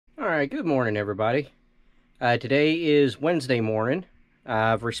Alright, good morning everybody. Today is Wednesday morning.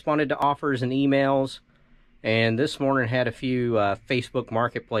 I've responded to offers and emails, and this morning had a few Facebook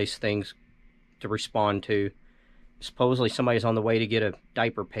Marketplace things to respond to. Supposedly somebody's on the way to get a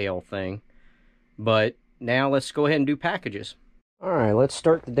diaper pail thing. But now let's go ahead and do packages. Alright, let's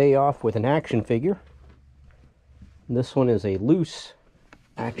start the day off with an action figure. This one is a loose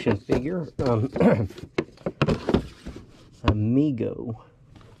action figure. Amigo.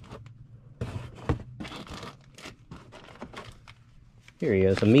 Here he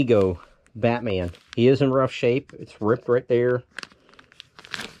is, Amigo Batman. He is in rough shape. It's ripped right there.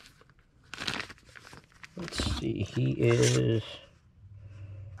 Let's see, he is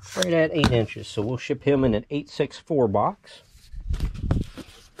right at 8 inches, so we'll ship him in an 864 box.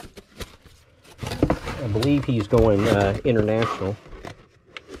 I believe he's going international.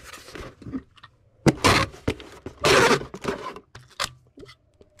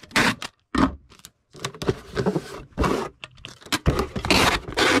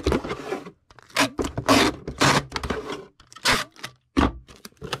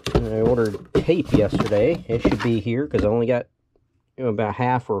 I ordered tape yesterday. It should be here because I only got about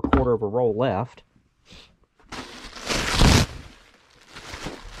half or a quarter of a roll left.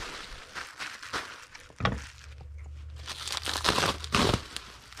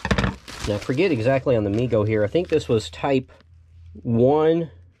 Now I forget exactly on the Amigo here. I think this was type 1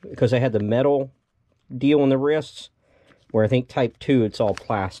 because I had the metal deal on the wrists, where I think type 2 it's all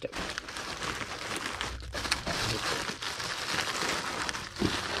plastic.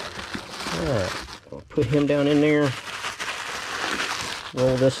 Alright, I'll put him down in there,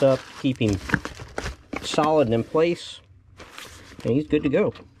 roll this up, keep him solid and in place, and he's good to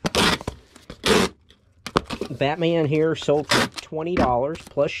go. Batman here sold for $20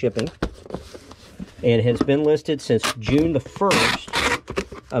 plus shipping, and has been listed since June the 1st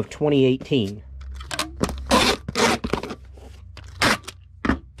of 2018.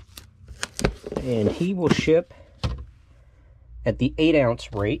 And he will ship at the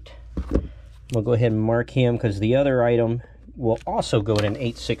 8-ounce rate. We'll go ahead and mark him because the other item will also go in an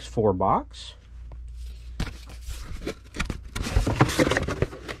 864 box.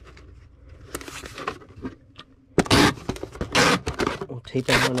 We'll tape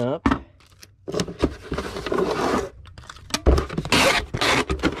that one up.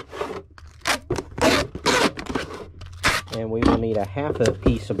 And we will need a half a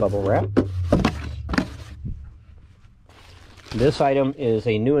piece of bubble wrap. This item is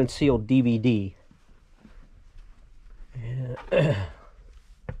a new and sealed DVD.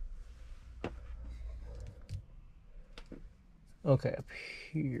 Okay, up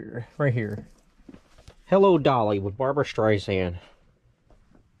here, right here. Hello Dolly with Barbara Streisand.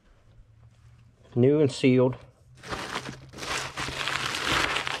 New and sealed.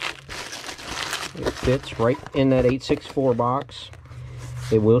 It fits right in that 864 box.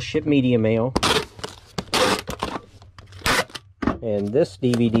 It will ship media mail. And this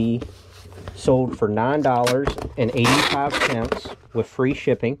DVD sold for $9.85 with free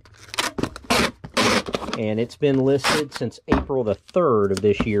shipping. And it's been listed since April the 3rd of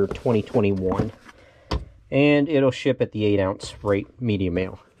this year, 2021. And it'll ship at the 8-ounce rate media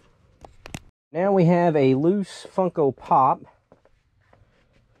mail. Now we have a loose Funko Pop.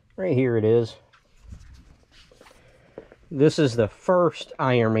 Right here it is. This is the first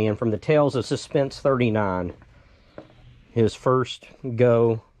Iron Man from the Tales of Suspense 39. His first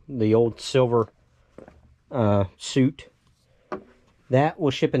go, the old silver suit. That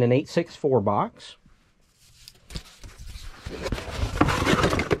will ship in an 864 box.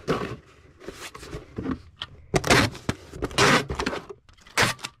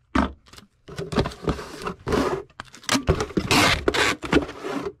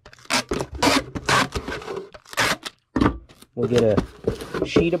 We'll get a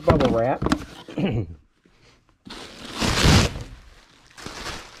sheet of bubble wrap.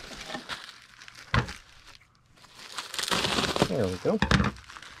 There we go.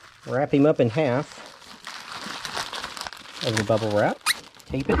 Wrap him up in half of the bubble wrap.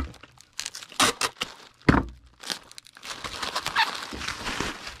 Tape it.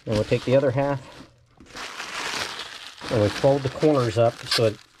 And we'll take the other half and we fold the corners up so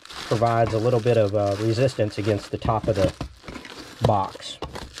it provides a little bit of resistance against the top of the box.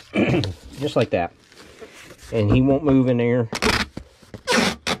 Just like that. And he won't move in there.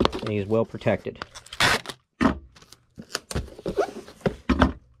 And he's well protected.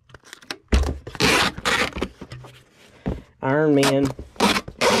 Iron Man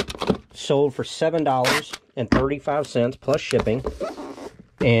sold for $7.35 plus shipping,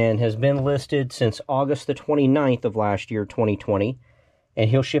 and has been listed since August the 29th of last year, 2020, and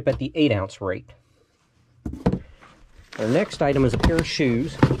he'll ship at the 8-ounce rate. Our next item is a pair of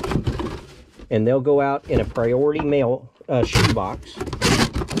shoes, and they'll go out in a priority mail shoe box.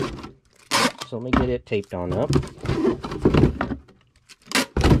 So let me get it taped on up.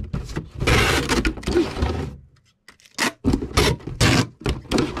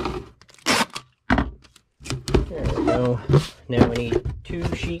 There we go. Now we need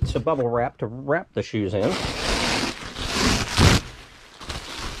 2 sheets of bubble wrap to wrap the shoes in.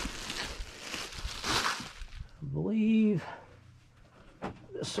 I believe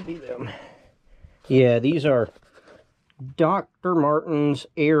this will be them. Yeah, these are Dr. Martens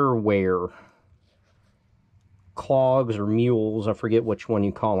Airwear clogs or mules. I forget which one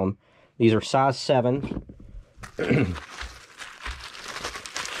you call them. These are size 7. And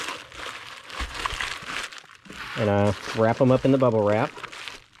I wrap them up in the bubble wrap.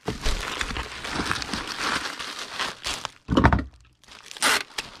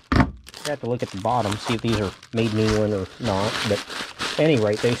 I have to look at the bottom, see if these are made in England or not. But at any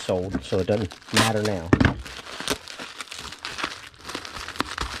rate, they sold, so it doesn't matter now.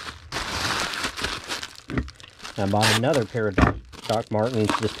 I bought another pair of Doc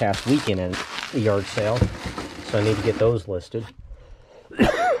Martens this past weekend at a yard sale, so I need to get those listed.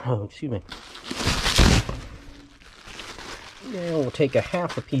 Oh, excuse me. Now we'll take a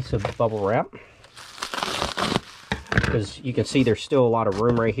half a piece of bubble wrap, because you can see there's still a lot of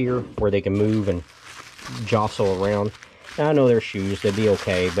room right here where they can move and jostle around. Now, I know they're shoes, they'd be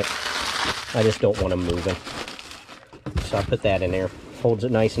okay, but I just don't want them moving. So I put that in there. Holds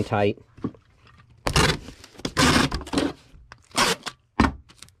it nice and tight.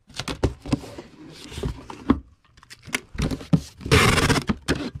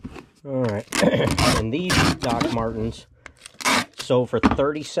 Alright, and these Doc Martens sold for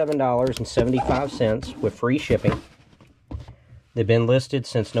 $37.75 with free shipping. They've been listed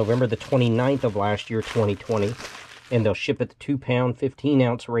since November the 29th of last year, 2020, and they'll ship at the 2-pound,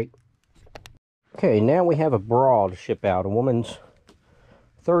 15-ounce rate. Okay, now we have a bra to ship out, a woman's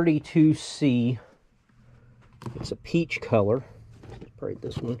 32C. It's a peach color. Let's break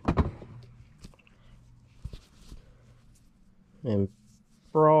this one. And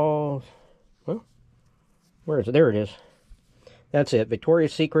bra, well, where is it? There it is. That's it.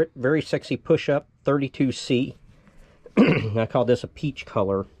 Victoria's Secret, very sexy push-up, 32C. I call this a peach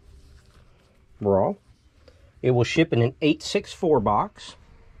color bra. It will ship in an 864 box.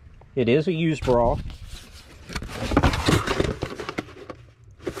 It is a used bra.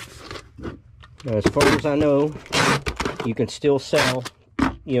 Now, as far as I know, you can still sell,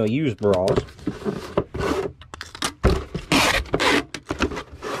 used bras.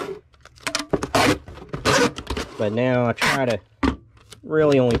 But now I try to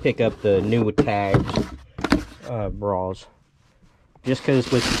really only pick up the new tagged bras, just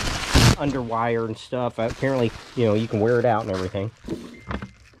because with underwire and stuff, apparently you can wear it out and everything.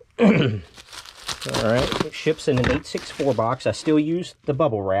 Alright, it ships in an 864 box. I still use the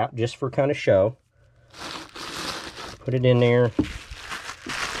bubble wrap just for kind of show. Put it in there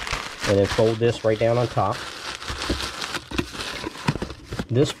and then fold this right down on top.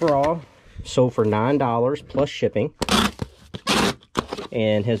 This bra sold for $9 plus shipping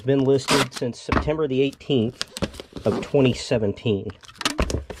and has been listed since September the 18th of 2017.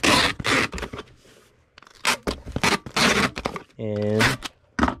 And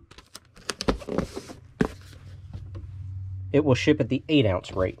it will ship at the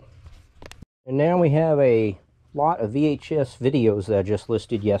 8-ounce rate. And now we have a lot of VHS videos that I just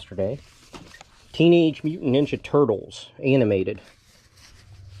listed yesterday. Teenage Mutant Ninja Turtles animated.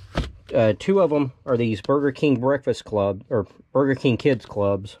 2 of them are these Burger King Breakfast Club, or Burger King Kids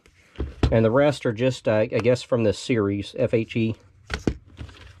Clubs. And the rest are just, I guess, from the series, FHE.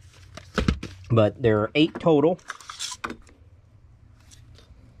 But there are 8 total.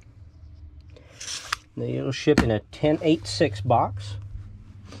 They'll ship in a 1086 box.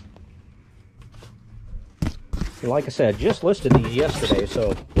 And like I said, just listed these yesterday,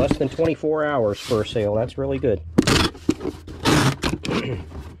 so less than 24 hours for a sale. That's really good.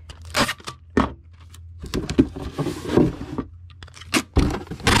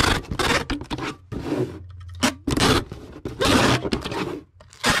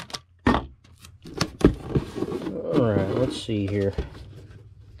 Alright, let's see here.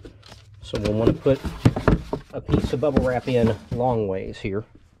 So we'll want to put a piece of bubble wrap in long ways here.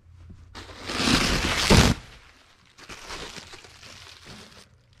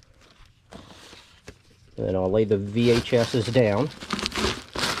 And then I'll lay the VHSs down.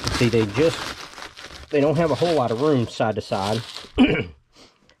 See, they don't have a whole lot of room side to side.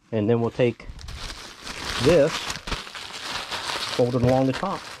 And then we'll take this folded along the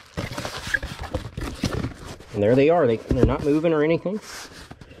top. And there they are. They're not moving or anything.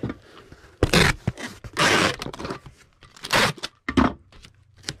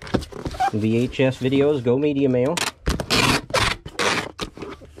 VHS videos, Go Media Mail.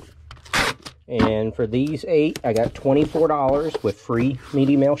 And for these 8, I got $24 with free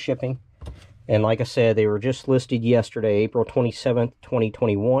Media Mail shipping. And like I said, they were just listed yesterday, April 27th,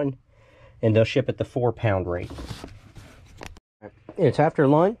 2021. And they'll ship at the 4-pound rate. It's after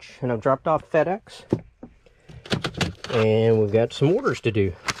lunch, and I've dropped off FedEx. And we've got some orders to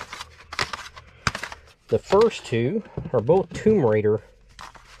do. The first 2 are both Tomb Raider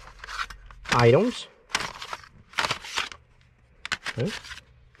items. Okay,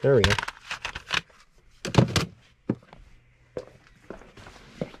 there we go.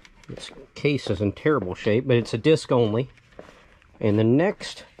 This case is in terrible shape, but it's a disc only. And the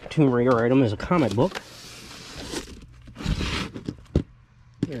next Tomb Raider item is a comic book.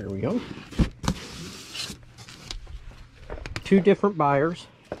 There we go. 2 different buyers.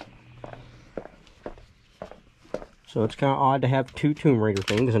 So it's kind of odd to have 2 Tomb Raider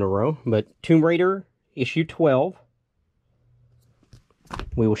things in a row. But Tomb Raider issue 12.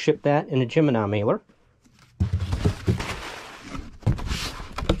 We will ship that in a Gemini mailer.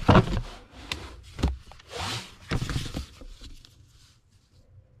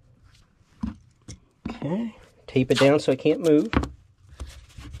 Okay. Tape it down so it can't move.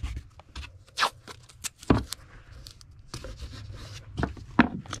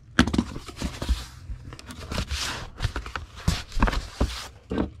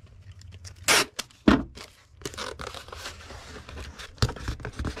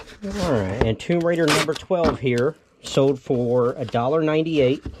 Alright, and Tomb Raider number 12 here sold for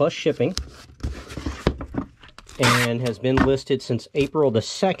 $1.98 plus shipping and has been listed since April the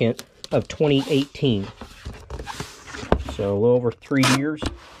 2nd of 2018. So a little over 3 years.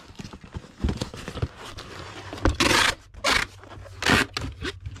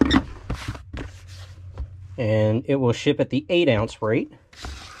 And it will ship at the 8-ounce rate.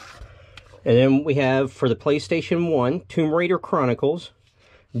 And then we have for the PlayStation 1, Tomb Raider Chronicles.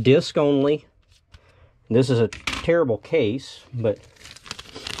 Disc only. This is a terrible case, but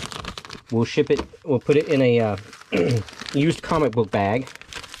we'll ship it. We'll put it in a used comic book bag.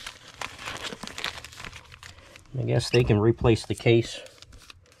 I guess they can replace the case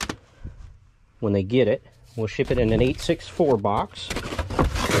when they get it. We'll ship it in an 864 box.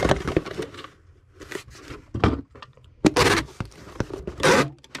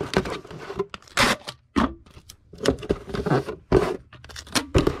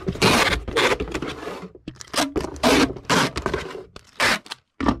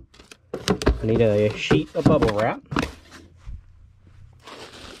 I need a sheet of bubble wrap.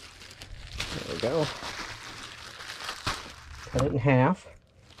 There we go. Cut it in half.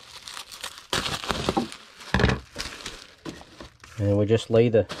 And we just lay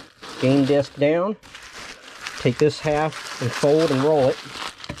the game disc down. Take this half and fold and roll it.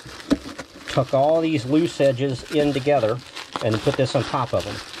 Tuck all these loose edges in together and put this on top of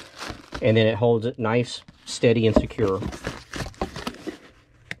them. And then it holds it nice, steady, and secure.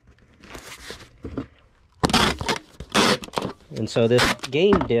 And so this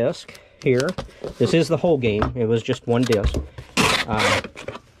game disc here, this is the whole game. It was just one disc.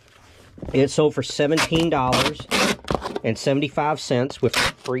 It sold for $17.75 with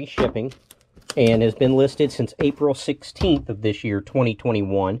free shipping, and has been listed since April 16th of this year,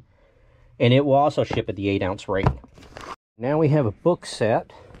 2021. And it will also ship at the 8-ounce rate. Now we have a book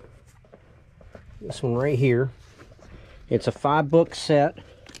set. This one right here. It's a 5-book set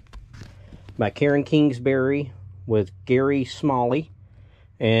by Karen Kingsbury with Gary Smalley,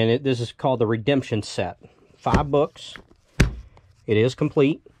 and this is called the Redemption Set. 5 books. It is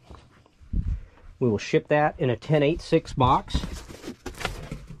complete. We will ship that in a 1086 box.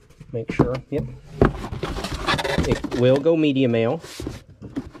 Make sure, yep. It will go media mail.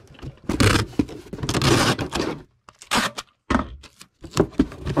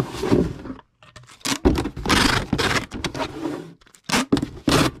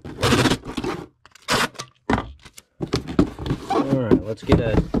 Alright, let's get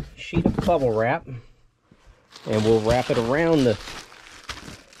a sheet of bubble wrap, and we'll wrap it around the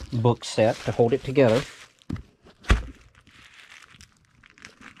book set to hold it together.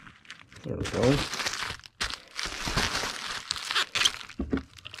 There we go.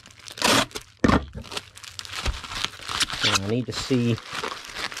 And I need to see.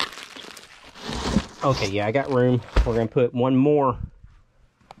 Okay, yeah, I got room. We're going to put one more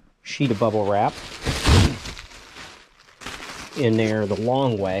sheet of bubble wrap in there the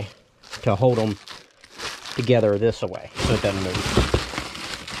long way to hold them together this way so it doesn't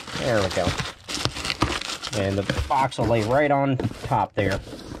move. There we go. And the box will lay right on top there.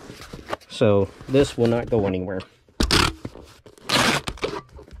 So this will not go anywhere.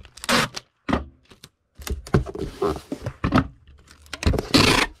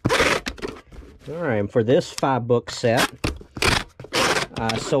 Alright, for this 5-book set,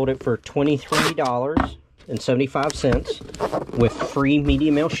 I sold it for $23.75 with free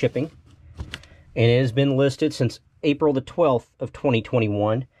media mail shipping. And it has been listed since April the 12th of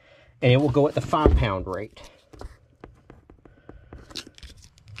 2021. And it will go at the 5-pound rate.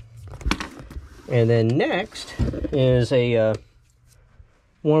 And then next is a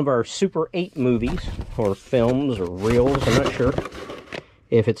one of our Super 8 movies, or films, or reels, I'm not sure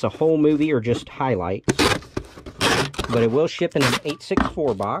if it's a whole movie or just highlights. But it will ship in an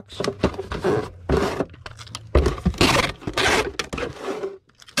 864 box.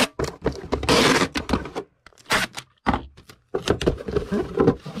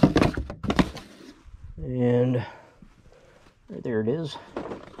 And there it is.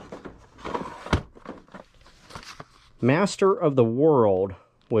 Master of the World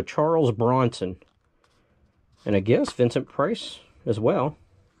with Charles Bronson. And I guess Vincent Price as well.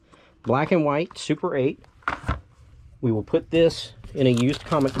 Black and white, Super 8. We will put this in a used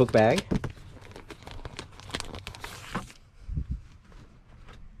comic book bag.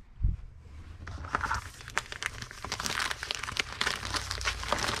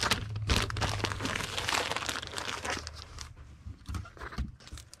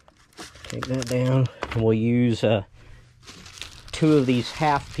 Take that down, and we'll use 2 of these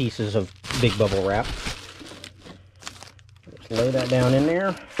half pieces of big bubble wrap. Let's lay that down in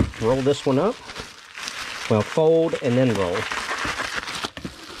there. Roll this one up. Well, fold and then roll.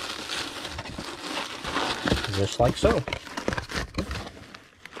 Just like so.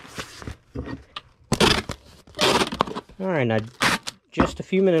 Alright, now just a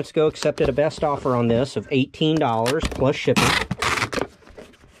few minutes ago accepted a best offer on this of $18 plus shipping.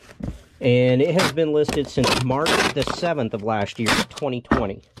 And it has been listed since March the 7th of last year,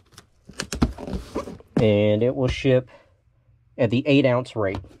 2020. And it will ship at the 8-ounce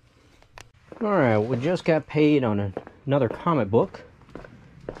rate. Alright, we just got paid on another comic book.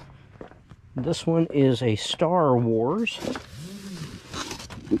 This one is a Star Wars.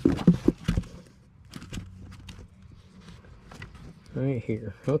 Right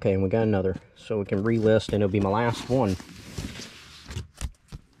here. Okay, and we got another. So we can relist and it'll be my last one.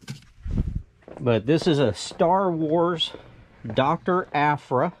 But this is a Star Wars Dr.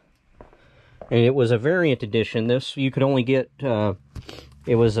 Aphra. And it was a variant edition. This you could only get,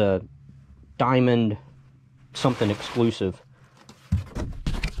 it was a diamond something exclusive.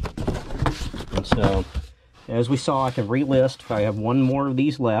 And so, as we saw, I can relist if I have one more of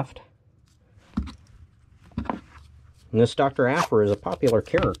these left. And this Dr. Aphra is a popular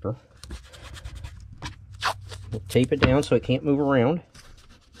character. We'll tape it down so it can't move around.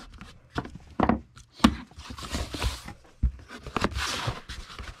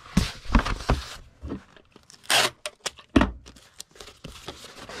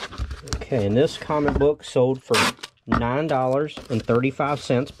 Okay, and this comic book sold for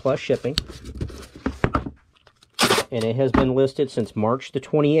 $9.35 plus shipping. And it has been listed since March the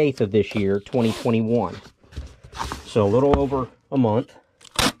 28th of this year, 2021. So a little over a month.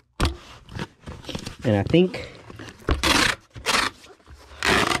 And I think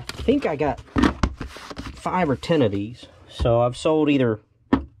I got 5 or 10 of these. So I've sold either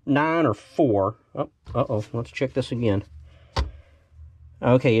 9 or 4. Oh, uh-oh, let's check this again.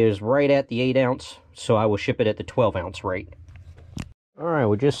 Okay, it is right at the 8-ounce, so I will ship it at the 12-ounce rate. Alright,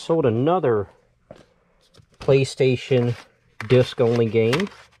 we just sold another PlayStation disc-only game.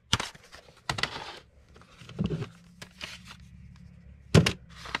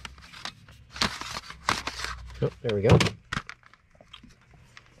 Oh, there we go.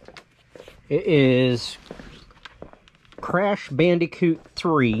 It is Crash Bandicoot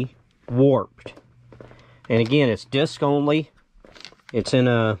 3 Warped. And again, it's disc-only. It's in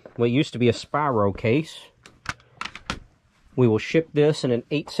a what used to be a Spyro case. We will ship this in an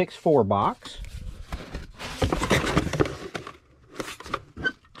 864 box.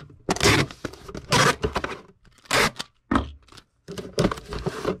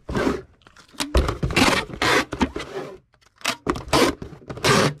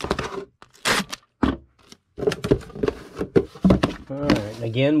 Alright,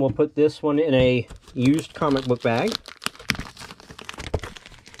 again, we'll put this one in a used comic book bag.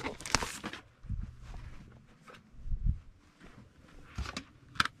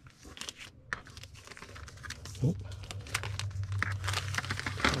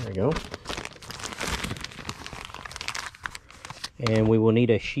 There we go. And we will need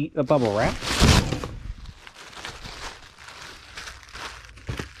a sheet of bubble wrap.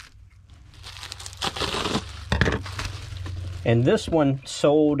 And this one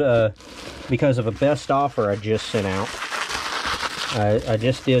sold because of a best offer I just sent out. I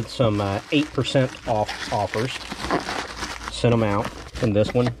just did some 8% off offers, sent them out, and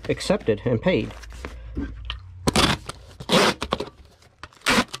this one accepted and paid.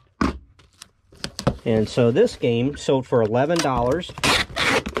 And so this game sold for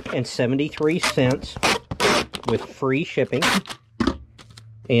 $11.73 with free shipping.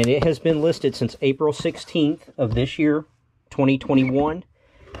 And it has been listed since April 16th of this year, 2021.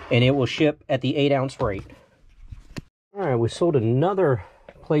 And it will ship at the 8-ounce rate. Alright, we sold another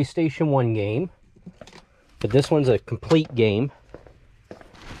PlayStation 1 game. But this one's a complete game.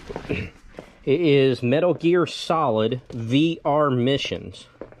 It is Metal Gear Solid VR Missions.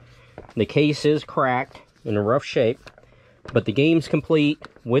 The case is cracked in a rough shape, but the game's complete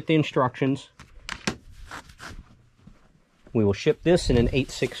with the instructions. We will ship this in an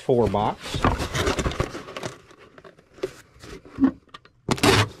 864 box.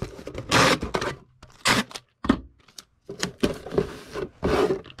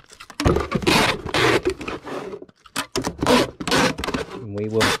 And we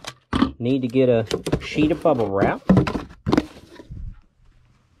will need to get a sheet of bubble wrap.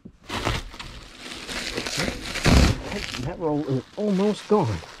 That roll is almost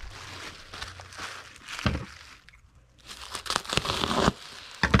gone.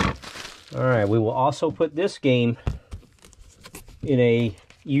 Alright, we will also put this game in a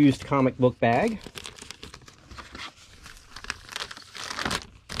used comic book bag.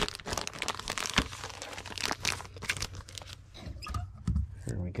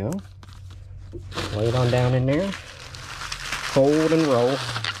 There we go. Lay it on down in there. Fold and roll.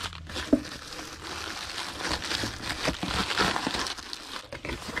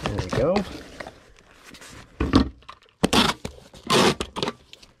 There we go.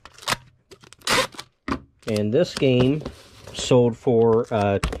 And this game sold for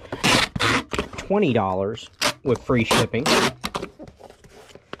 $20 with free shipping.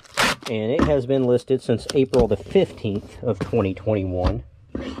 And it has been listed since April the 15th of 2021.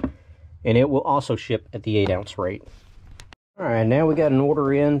 And it will also ship at the 8-ounce rate. Alright, now we got an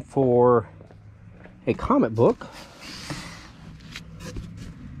order in for a comic book.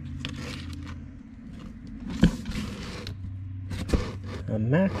 A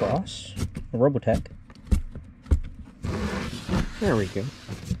Macross, a Robotech. There we go.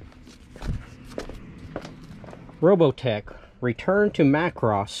 Robotech, Return to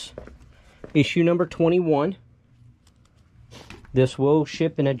Macross, issue number 21. This will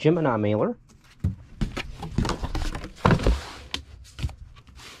ship in a Gemini mailer.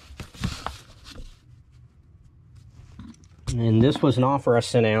 And this was an offer I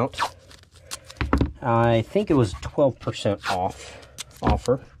sent out. I think it was 12% off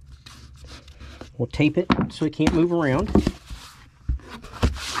offer. We'll tape it so it can't move around.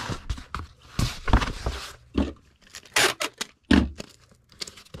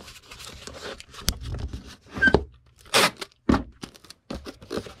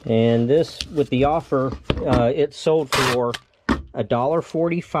 And this, with the offer, it sold for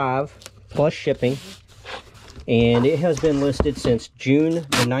 $1.45 plus shipping. And it has been listed since June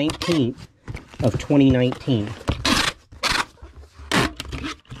the 19th of 2019.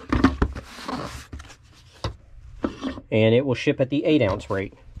 And it will ship at the 8-ounce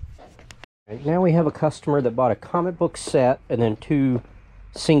rate. Right, now we have a customer that bought a comic book set and then 2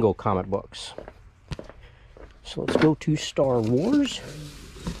 single comic books. So let's go to Star Wars.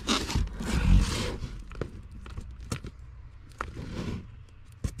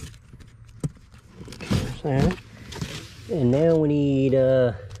 There's that. And now we need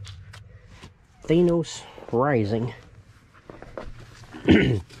Thanos Rising.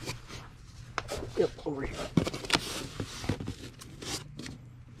 Yep, over here.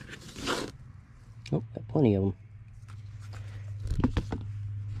 Oh, got plenty of them.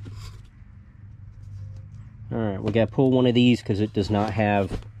 Alright, we got to pull one of these because it does not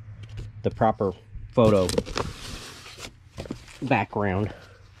have the proper photo background.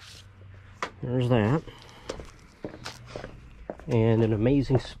 There's that. And an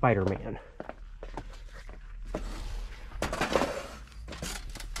Amazing Spider-Man.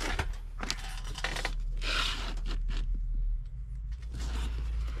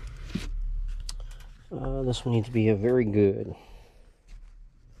 This one needs to be a very good.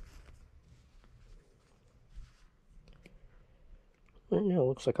 Right now, it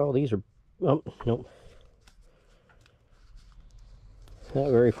looks like all these are. Oh, nope. That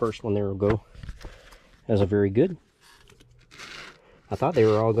very first one there will go as a very good. I thought they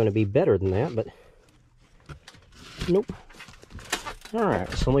were all going to be better than that, but nope.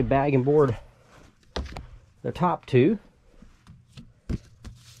 Alright, so let me bag and board the top two.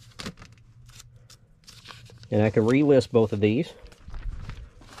 And I can relist both of these.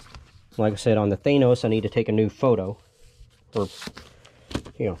 Like I said, on the Thanos, I need to take a new photo. Or,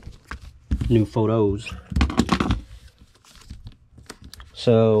 you know, new photos.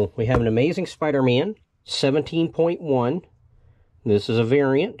 So, we have an Amazing Spider-Man, 17.1. This is a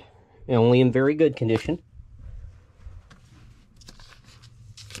variant, only in very good condition.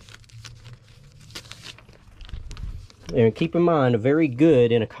 And keep in mind, a very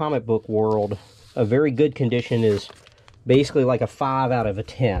good in a comic book world, a very good condition is basically like a 5 out of a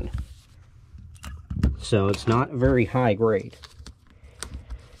 10. So it's not very high grade.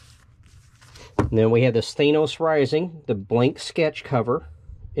 And then we have this Thanos Rising, the blank sketch cover,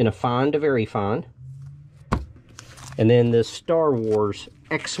 in a fine to very fine. And then this Star Wars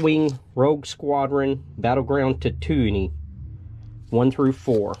X-Wing Rogue Squadron Battleground Tatooine 1 through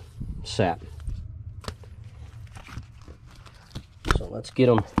 4 set. So let's get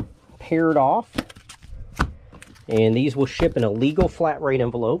them paired off. And these will ship in a legal flat rate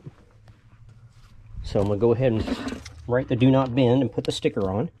envelope. So I'm going to go ahead and write the do not bend and put the sticker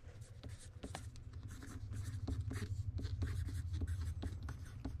on.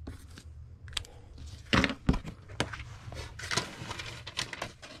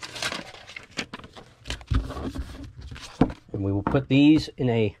 And we will put these in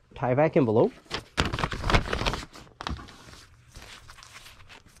a tie-back envelope.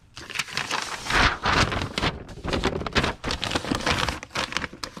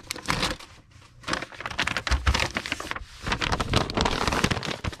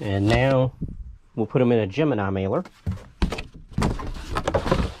 And now we'll put them in a Gemini mailer.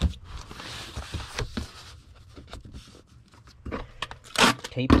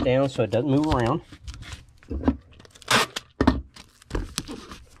 Tape it down so it doesn't move around.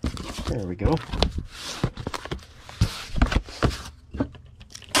 There we go.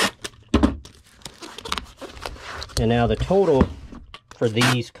 And now the total for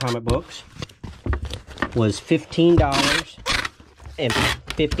these comic books was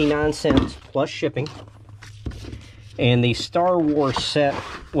 $15.59 plus shipping. And the Star Wars set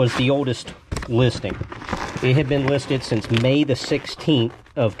was the oldest listing. It had been listed since May the 16th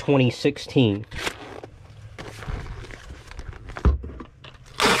of 2016.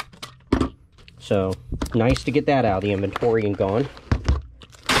 So, nice to get that out of the inventory and gone.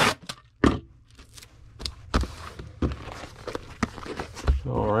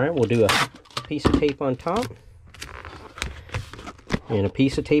 Alright, we'll do a piece of tape on top. And a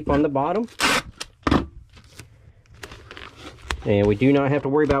piece of tape on the bottom. And we do not have to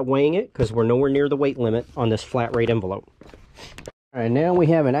worry about weighing it because we're nowhere near the weight limit on this flat rate envelope. Alright, now we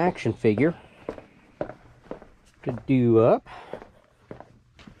have an action figure to do up.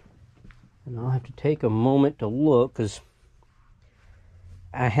 And I'll have to take a moment to look because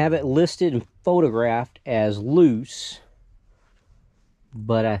I have it listed and photographed as loose,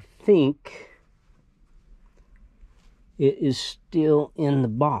 but I think it is still in the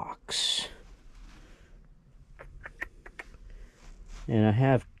box. And I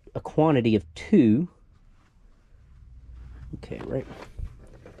have a quantity of 2. Okay, right.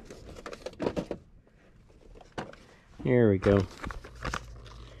 There we go.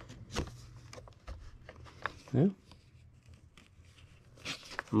 Well,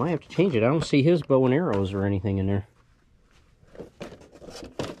 I might have to change it. I don't see his bow and arrows or anything in there.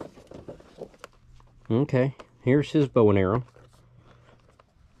 Okay, here's his bow and arrow.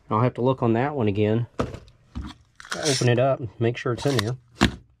 I'll have to look on that one again. Open it up and make sure it's in here.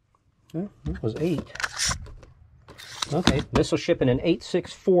 Well, that was 8. Okay, this will ship in an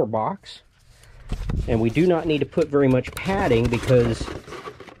 864 box. And we do not need to put very much padding because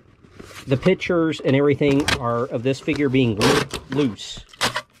the pictures and everything are of this figure being loose.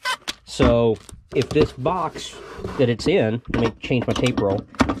 So if this box that it's in, let me change my tape roll.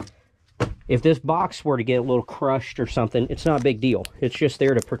 If this box were to get a little crushed or something, it's not a big deal. It's just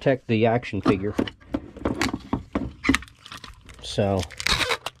there to protect the action figure. So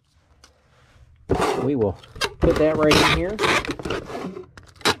we will put that right in here.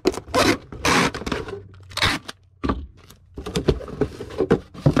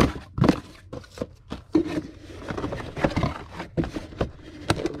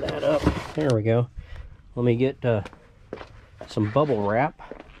 There we go. Let me get some bubble wrap,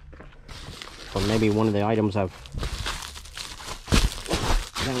 or maybe one of the items I've...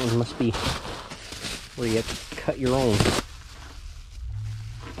 That one must be where you have to cut your own.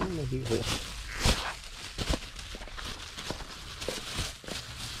 I'm gonna do this.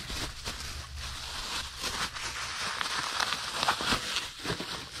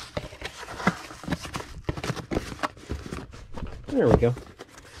 There we go.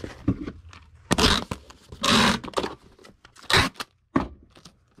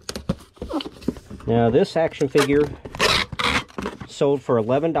 Now this action figure sold for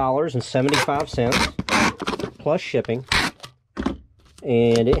 $11.75 plus shipping,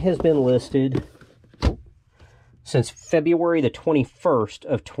 and it has been listed since February the 21st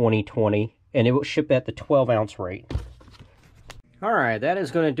of 2020, and it will ship at the 12-ounce rate. Alright, that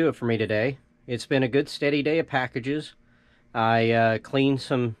is going to do it for me today. It's been a good steady day of packages. I cleaned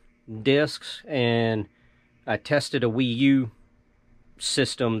some discs, and I tested a Wii U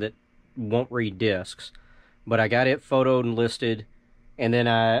system that won't read discs, but I got it photoed and listed, and then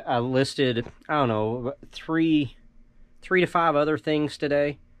I listed, I don't know, three to five other things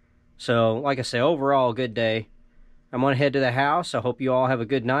today. So like I say, overall good day. I'm gonna head to the house. I hope you all have a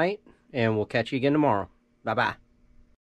good night, and we'll catch you again tomorrow. Bye bye.